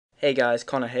Hey guys,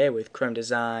 Connor here with Chrome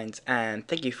Designs, and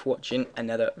thank you for watching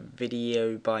another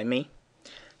video by me.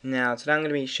 Now today I'm going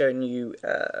to be showing you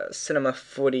Cinema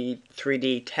 4D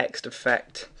 3D text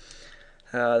effect.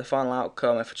 The final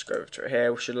outcome, if I just go over to it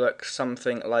here, should look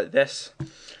something like this.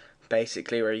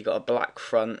 Basically where you got a black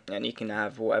front and you can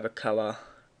have whatever colour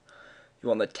you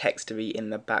want the text to be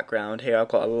in the background. Here I've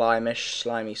got a limeish,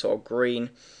 slimy sort of green,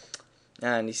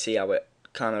 and you see how it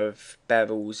kind of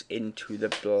bevels into the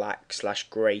black /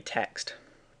 grey text.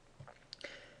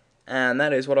 And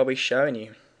that is what I'll be showing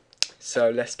you. So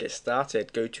let's get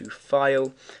started. Go to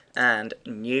File and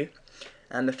New.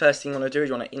 And the first thing you want to do is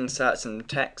you want to insert some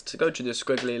text. So go to the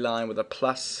squiggly line with a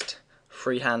plus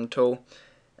freehand tool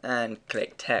and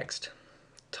click text.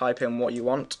 Type in what you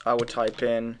want. I will type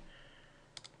in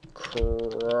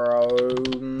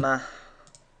Chrome.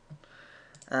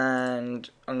 And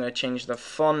I'm going to change the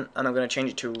font, and I'm going to change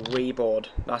it to Reboard.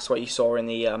 That's what you saw in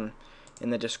the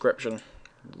description.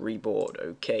 Reboard,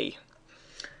 okay.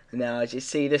 Now, as you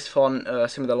see, this font,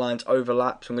 some of the lines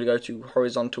overlap, so I'm going to go to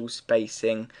horizontal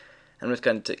spacing, and I'm just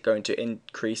going to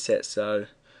increase it so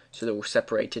they're all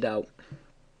separated out.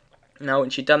 Now,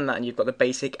 once you've done that and you've got the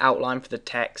basic outline for the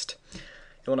text, you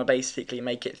want to basically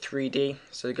make it 3D.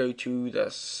 So go to the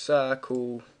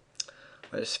circle,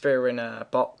 a sphere in a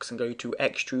box, and go to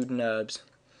extrude NURBS.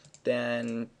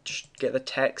 Then get the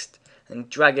text and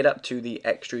drag it up to the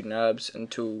extrude NURBS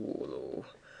until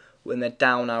when the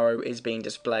down arrow is being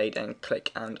displayed, and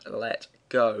click and let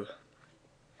go.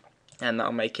 And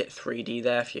that'll make it 3D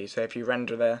there for you. So if you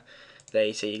render there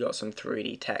you see you got some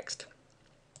 3D text.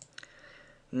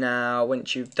 Now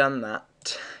once you've done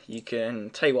that, you can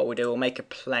tell you what we'll do. We'll make a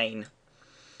plane,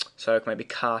 so I can maybe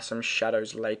cast some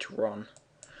shadows later on.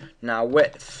 Now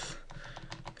width,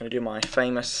 I'm going to do my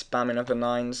famous spamming of the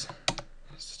 9s.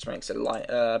 This just makes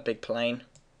it big plane.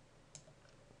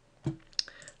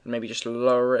 Maybe just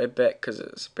lower it a bit because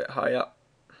it's a bit high up.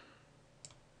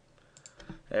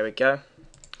 There we go.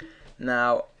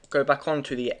 Now go back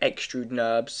onto the extrude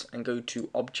NURBS and go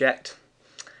to object.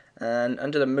 And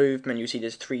under the movement you see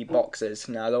there's 3 boxes.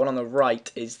 Now the one on the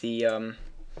right is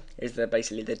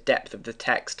basically the depth of the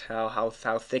text, how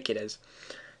thick it is.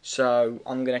 So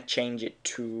I'm going to change it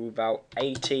to about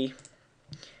 80,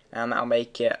 and that'll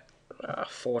make it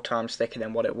 4 times thicker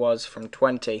than what it was from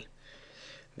 20.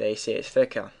 There you see it's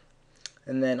thicker.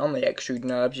 And then on the extrude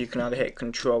NURBS you can either hit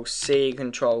Control C,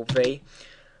 Control V,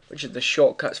 which is the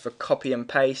shortcuts for copy and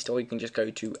paste, or you can just go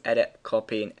to Edit,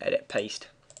 Copy, and Edit, Paste.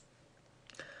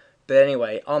 But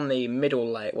anyway, on the middle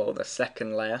layer, well the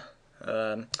second layer,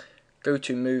 go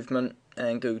to Movement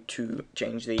and go to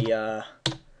change the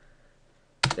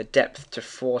depth to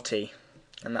 40,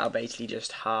 and that'll basically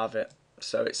just halve it,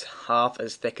 so it's half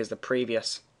as thick as the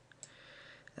previous.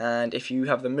 And if you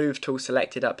have the move tool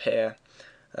selected up here,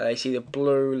 you see the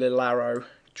blue little arrow,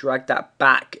 drag that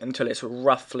back until it's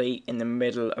roughly in the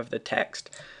middle of the text.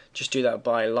 Just do that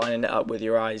by lining it up with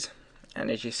your eyes,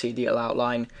 and as you see the little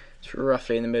outline, it's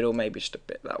roughly in the middle, maybe just a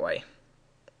bit that way.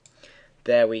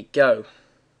 There we go.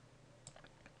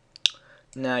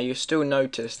 Now you still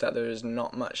notice that there is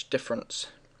not much difference.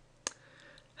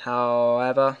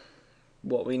 However,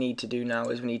 what we need to do now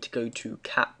is we need to go to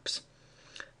caps.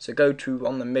 So go to,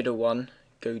 on the middle one,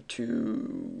 go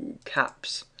to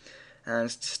caps and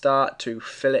start to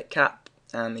fillet cap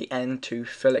and the end to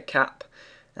fillet cap,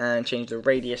 and change the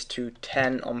radius to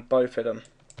 10 on both of them.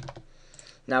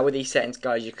 Now with these settings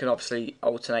guys, you can obviously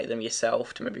alternate them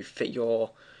yourself to maybe fit your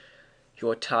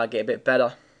target a bit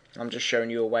better. I'm just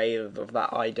showing you a way of that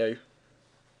I do.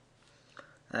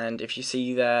 And if you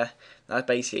see there, that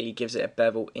basically gives it a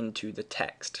bevel into the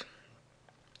text.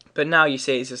 But now you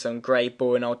see it's just some grey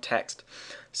boring old text.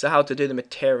 So how to do the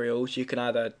materials, you can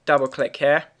either double click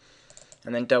here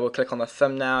and then double click on the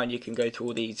thumbnail, and you can go to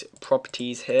all these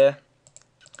properties here.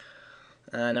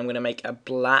 And I'm going to make a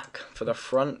black for the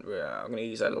front. I'm going to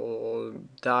use a little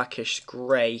darkish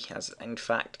grey, as in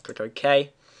fact. Click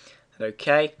OK and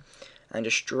OK, and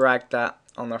just drag that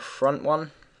on the front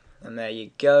one. And there you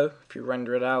go. If you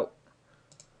render it out,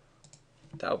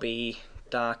 that'll be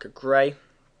darker grey.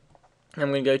 I'm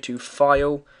going to go to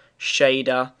File,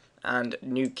 Shader, and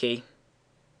New Key,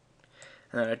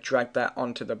 and I'm going to drag that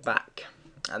onto the back,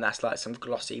 and that's like some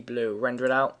glossy blue. Render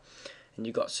it out, and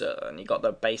you got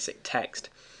the basic text.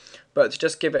 But to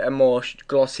just give it a more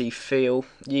glossy feel,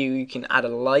 you can add a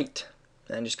light,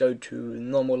 and just go to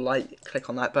normal light. Click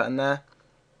on that button there,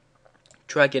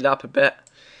 drag it up a bit.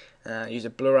 Use a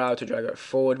blur arrow to drag it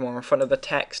forward more in front of the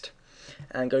text,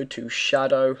 and go to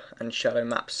Shadow and Shadow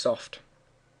Map Soft,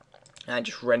 and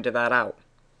just render that out.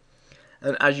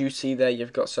 And as you see there,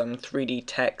 you've got some 3D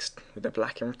text with the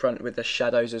black in front with the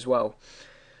shadows as well.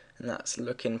 And that's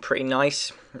looking pretty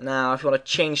nice. Now if you want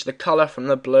to change the colour from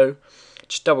the blue,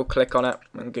 just double click on it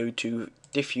and go to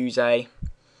Diffuse A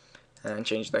and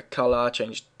change the colour,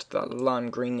 change to the lime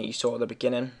green that you saw at the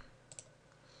beginning.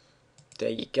 There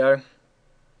you go.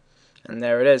 And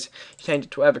there it is. You change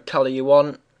it to whatever colour you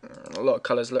want. A lot of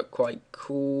colours look quite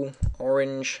cool.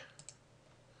 Orange.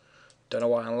 Don't know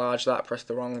why I enlarged that, pressed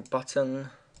the wrong button.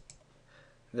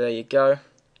 There you go.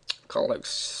 Colour looks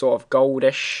sort of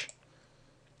goldish.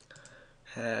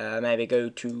 Maybe go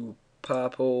to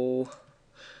purple.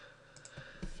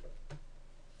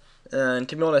 And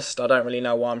to be honest, I don't really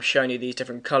know why I'm showing you these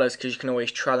different colours, because you can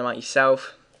always try them out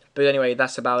yourself. But anyway,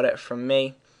 that's about it from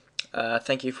me.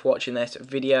 Thank you for watching this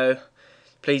video.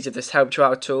 Please, if this helped you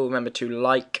out at all, remember to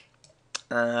like.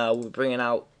 We're bringing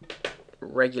out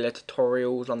regular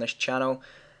tutorials on this channel.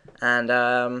 And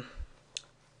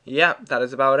yeah, that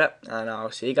is about it. And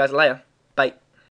I'll see you guys later.